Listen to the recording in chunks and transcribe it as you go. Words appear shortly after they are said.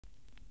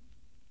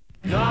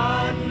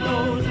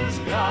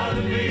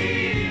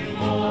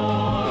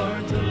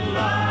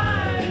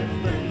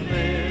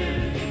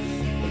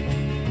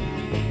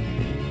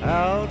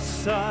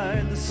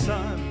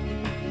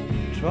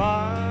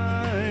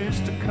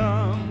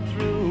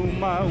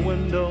my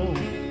window,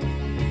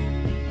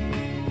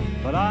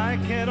 but I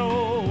can't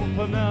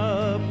open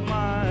up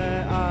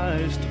my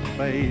eyes to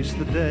face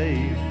the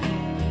day.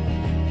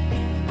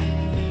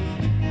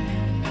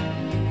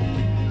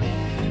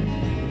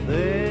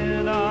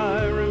 Then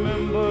I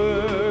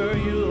remember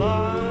you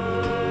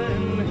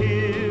lying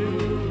here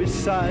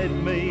beside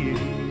me,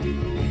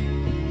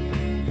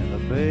 and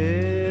the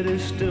bed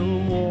is still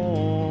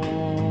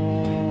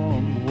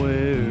warm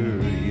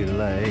where you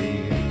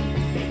lay.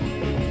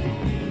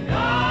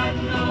 God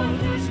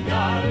knows there's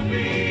gotta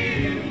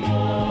be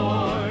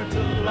more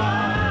to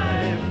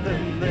life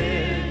than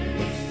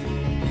this,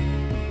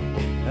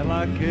 and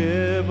like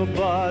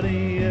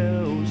everybody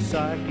else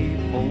I keep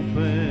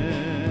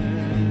hoping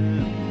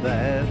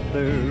that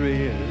there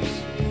is.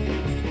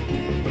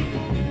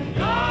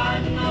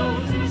 God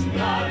knows there's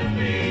gotta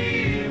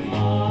be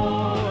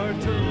more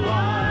to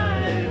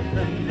life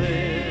than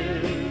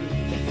this.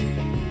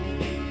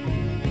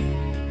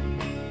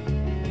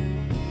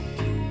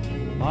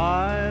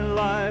 My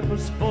life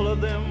was full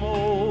of them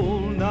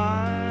old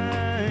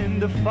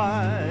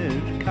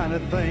 9-to-5 kind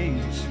of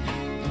things.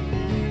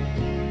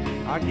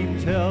 I keep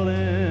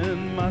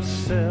telling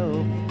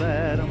myself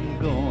that I'm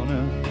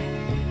gonna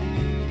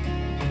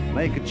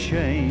make a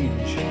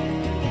change.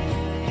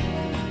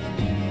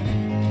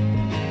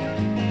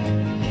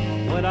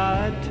 When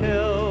I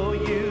tell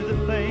you the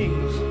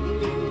things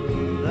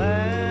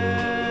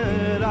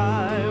that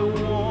I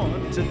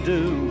want to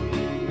do,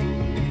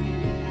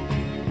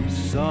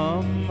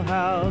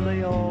 somehow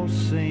they all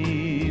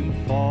seem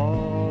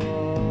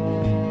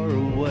far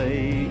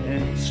away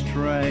and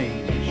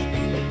strange.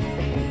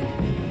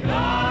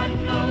 God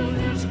knows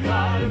there's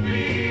gotta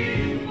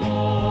be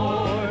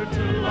more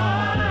to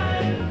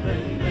life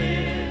than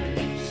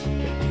this,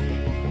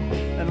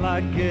 and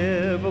like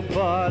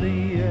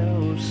everybody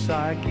else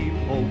I keep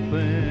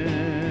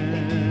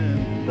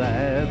hoping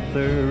that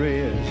there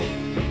is.